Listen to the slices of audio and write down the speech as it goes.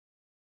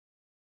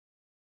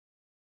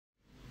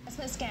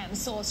investment scams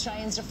saw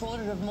Australians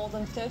defrauded of more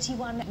than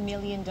 $31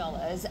 million,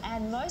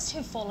 and most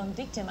who've fallen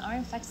victim are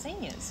in fact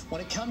seniors. When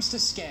it comes to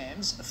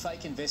scams,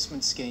 fake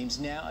investment schemes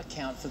now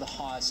account for the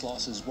highest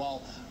losses,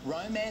 while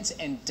romance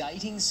and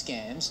dating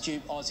scams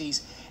dupe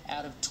Aussies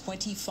out of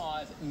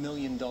 $25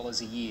 million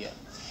a year.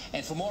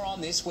 And for more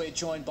on this, we're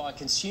joined by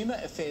consumer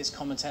affairs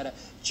commentator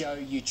Joe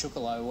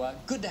Ucukalo.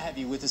 Good to have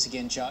you with us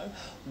again, Joe.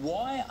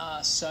 Why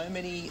are so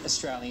many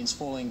Australians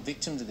falling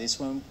victim to this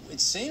when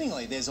it's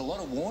seemingly there's a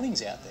lot of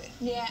warnings out there?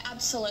 Yeah,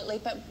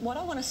 absolutely. But what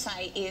I want to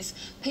say is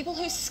people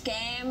who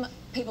scam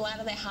people out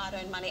of their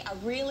hard-earned money are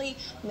really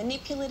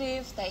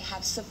manipulative. They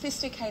have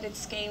sophisticated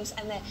schemes,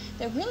 and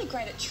they're really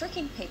great at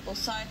tricking people.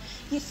 So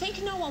you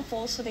think no one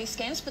falls for these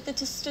scams, but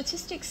the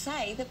statistics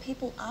say that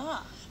people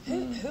are.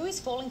 Who is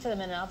falling for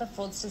them, and are the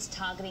fraudsters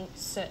targeting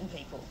certain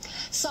people?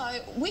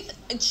 So with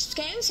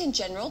scams in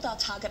general, they'll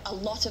target a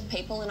lot of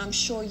people, and I'm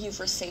sure you've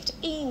received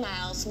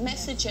emails,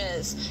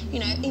 messages,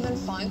 you know, even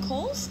phone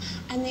calls,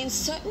 and then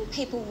certain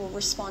people will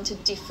respond to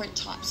different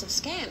types of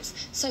scams.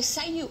 So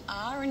say you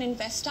are an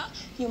investor,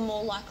 you're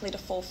more likely to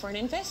fall for an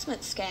investment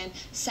scam.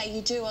 Say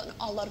you do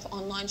a lot of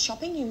online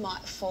shopping, you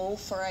might fall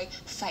for a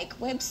fake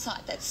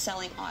website that's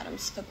selling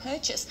items for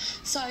purchase.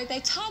 So they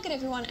target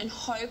everyone and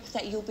hope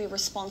that you'll be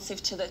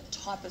responsive to the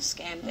type of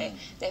scam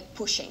they're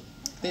pushing.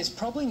 There's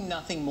probably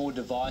nothing more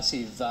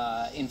divisive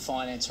in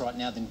finance right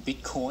now than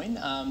Bitcoin.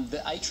 The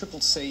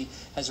ACCC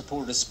has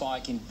reported a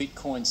spike in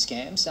Bitcoin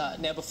scams.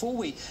 Now, before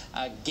we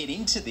get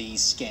into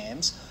these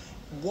scams,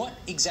 what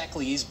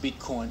exactly is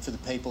Bitcoin for the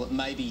people that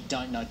maybe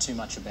don't know too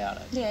much about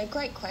it? Yeah,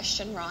 great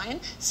question, Ryan.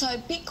 So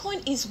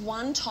Bitcoin is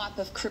one type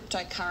of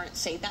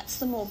cryptocurrency. That's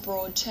the more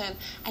broad term.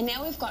 And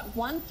now we've got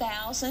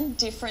 1,000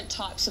 different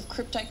types of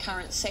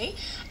cryptocurrency,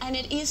 and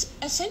it is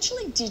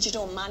essentially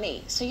digital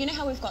money. So you know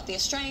how we've got the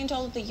Australian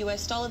dollar, the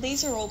US dollar,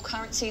 these are all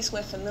currencies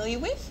we're familiar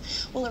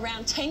with. Well,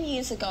 around 10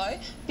 years ago,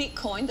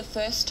 Bitcoin, the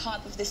first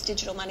type of this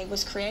digital money,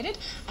 was created,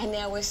 and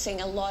now we're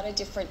seeing a lot of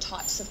different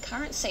types of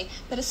currency.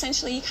 But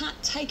essentially you can't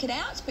take it out,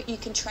 but you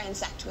can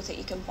transact with it.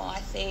 You can buy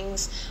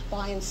things,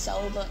 buy and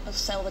sell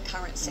the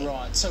currency.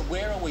 Right. So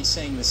where are we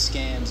seeing the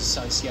scams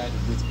associated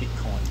with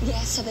Bitcoin? Yeah,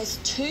 so there's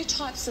two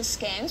types of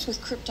scams with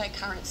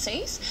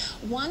cryptocurrencies.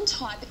 One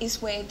type is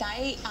where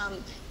they,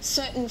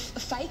 certain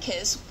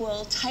fakers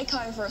will take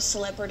over a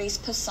celebrity's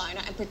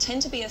persona and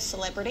pretend to be a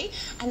celebrity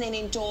and then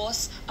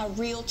endorse a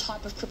real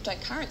type of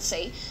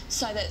cryptocurrency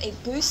so that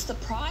it boosts the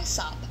price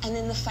up, and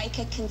then the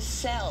faker can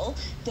sell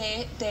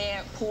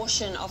their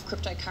portion of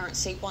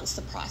cryptocurrency once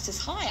the price is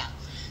higher.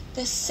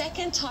 The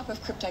second type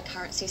of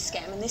cryptocurrency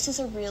scam, and this is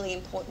a really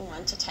important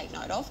one to take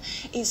note of,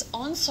 is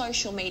on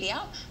social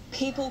media,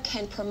 people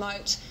can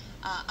promote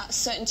a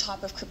certain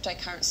type of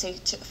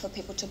cryptocurrency for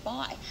people to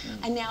buy.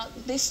 And now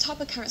this type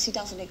of currency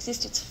doesn't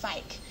exist, it's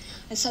fake.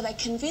 And so they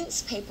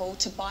convince people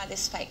to buy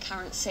this fake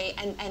currency,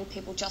 and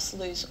people just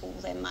lose all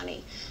their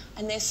money.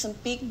 And there's some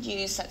big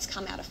news that's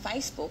come out of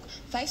Facebook.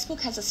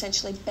 Facebook has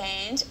essentially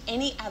banned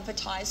any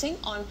advertising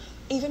on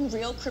even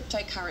real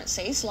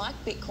cryptocurrencies like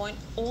Bitcoin,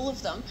 all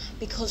of them,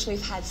 because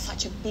we've had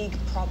such a big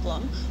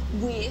problem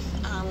with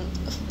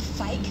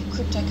fake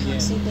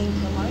cryptocurrency being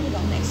promoted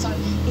on there. So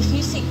if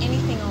you see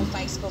anything on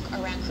Facebook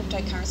around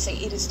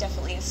cryptocurrency, it is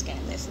definitely a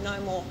scam. There's no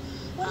more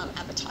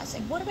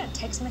advertising. What about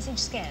text message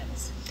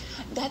scams?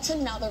 That's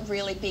another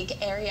really big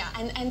area,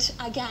 and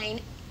again,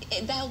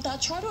 they'll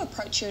try to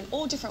approach you in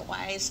all different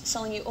ways,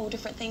 selling you all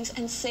different things,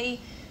 and see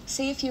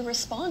if you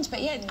respond.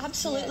 But yeah,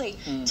 absolutely.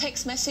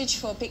 Text message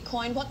for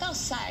Bitcoin. What they'll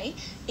say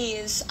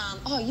is,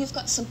 oh, you've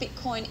got some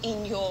Bitcoin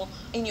in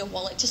your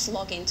wallet, just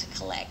log in to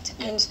collect.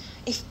 And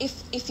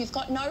if you've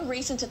got no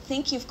reason to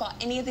think you've got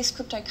any of this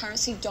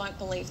cryptocurrency, don't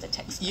believe the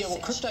text message. Yeah, well,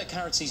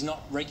 cryptocurrency is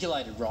not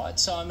regulated, right?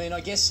 So, I mean,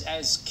 I guess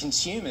as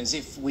consumers,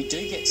 if we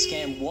do get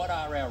scammed, what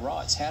are our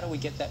rights? How do we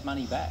get that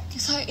money back?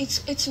 So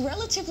it's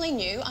relatively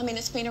new. I mean,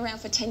 it's been around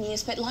for 10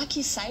 years, but like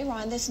you say,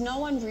 Ryan, there's no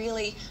one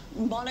really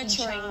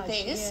monitoring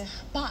this. Yeah.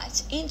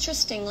 But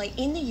interestingly,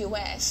 in the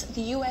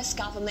US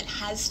government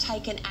has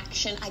taken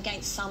action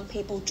against some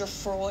people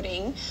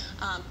defrauding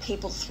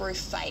people through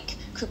fake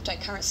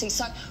cryptocurrency.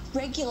 So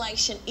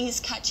regulation is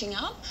catching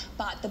up,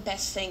 but the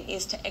best thing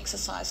is to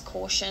exercise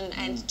caution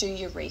and do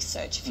your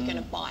research if you're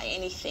going to buy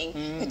anything,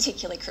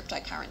 particularly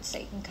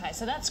cryptocurrency. Okay,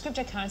 so that's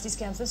cryptocurrency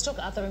scams. Let's talk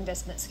other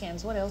investment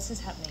scams. What else is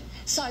happening?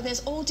 So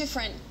there's all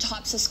different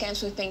types of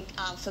scams we've been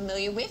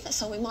familiar with.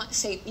 So we might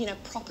see, you know,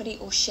 property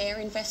or share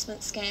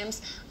investment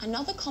scams.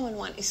 Another common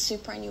one is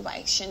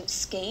superannuation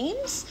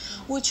schemes,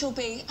 which will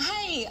be,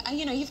 hey,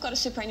 you know, you've got a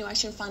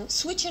superannuation fund,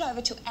 switch it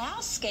over to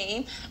our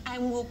scheme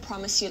and we'll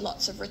promise you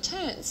lots of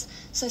returns.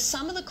 So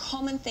some of the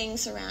common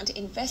things around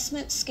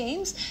investment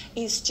schemes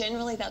is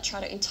generally they'll try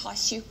to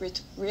entice you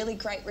with really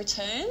great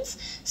returns.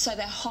 So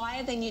they're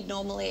higher than you'd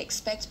normally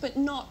expect, but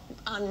not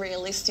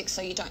unrealistic,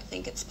 so you don't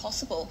think it's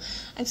possible.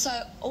 And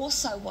so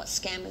also what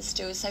scammers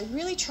do is they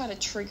really try to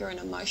trigger an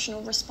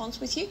emotional response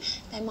with you.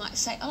 They might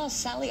say, oh,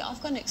 Sally,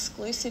 I've got an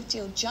exclusive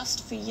deal just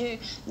just for you,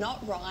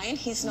 not Ryan.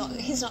 He's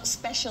not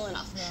special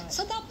enough. Right.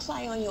 So they'll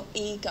play on your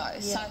ego.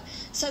 Yeah.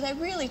 So they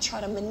really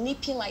try to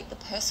manipulate the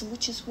person,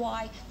 which is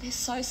why they're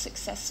so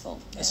successful.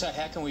 Yeah. So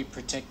how can we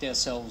protect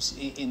ourselves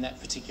in that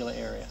particular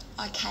area?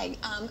 Okay,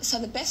 so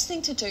the best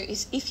thing to do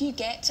is if you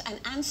get an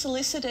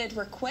unsolicited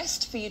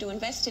request for you to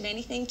invest in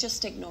anything,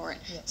 just ignore it.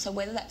 Yeah. So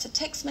whether that's a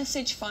text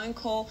message, phone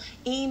call,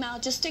 email,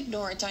 just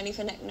ignore it. Don't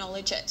even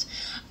acknowledge it.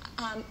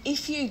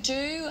 If you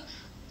do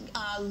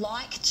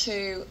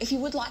if you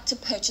would like to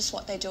purchase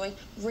what they're doing,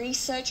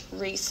 research.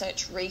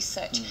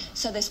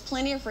 So there's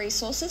plenty of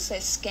resources.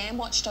 There's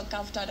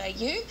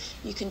scamwatch.gov.au.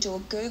 You can do a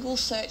Google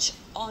search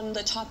on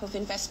the type of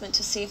investment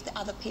to see if the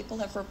other people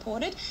have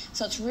reported.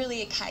 So it's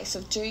really a case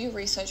of do your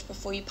research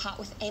before you part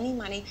with any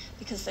money,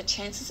 because the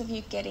chances of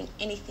you getting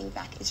anything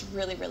back is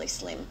really, really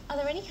slim. Are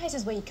there any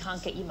cases where you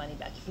can't get your money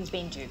back if you've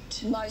been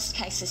duped? Most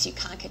cases you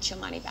can't get your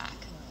money back.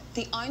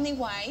 The only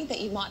way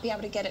that you might be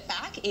able to get it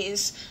back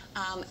is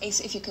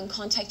if you can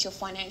contact your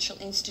financial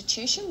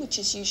institution, which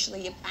is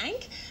usually your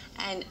bank,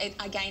 and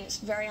again, it's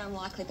very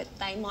unlikely, but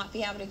they might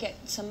be able to get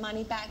some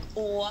money back,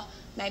 or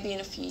maybe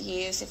in a few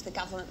years, if the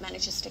government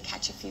manages to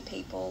catch a few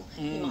people,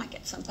 you might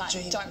get some, but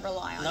don't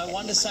rely on it. No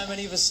wonder so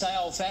many of us stay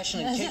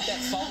old-fashioned and keep that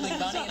folding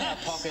money in our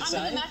pockets,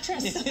 Under the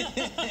mattress.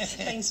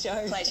 Thanks,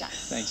 Jo. Pleasure.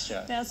 Thanks,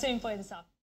 Jo. Now, soon for you this afternoon.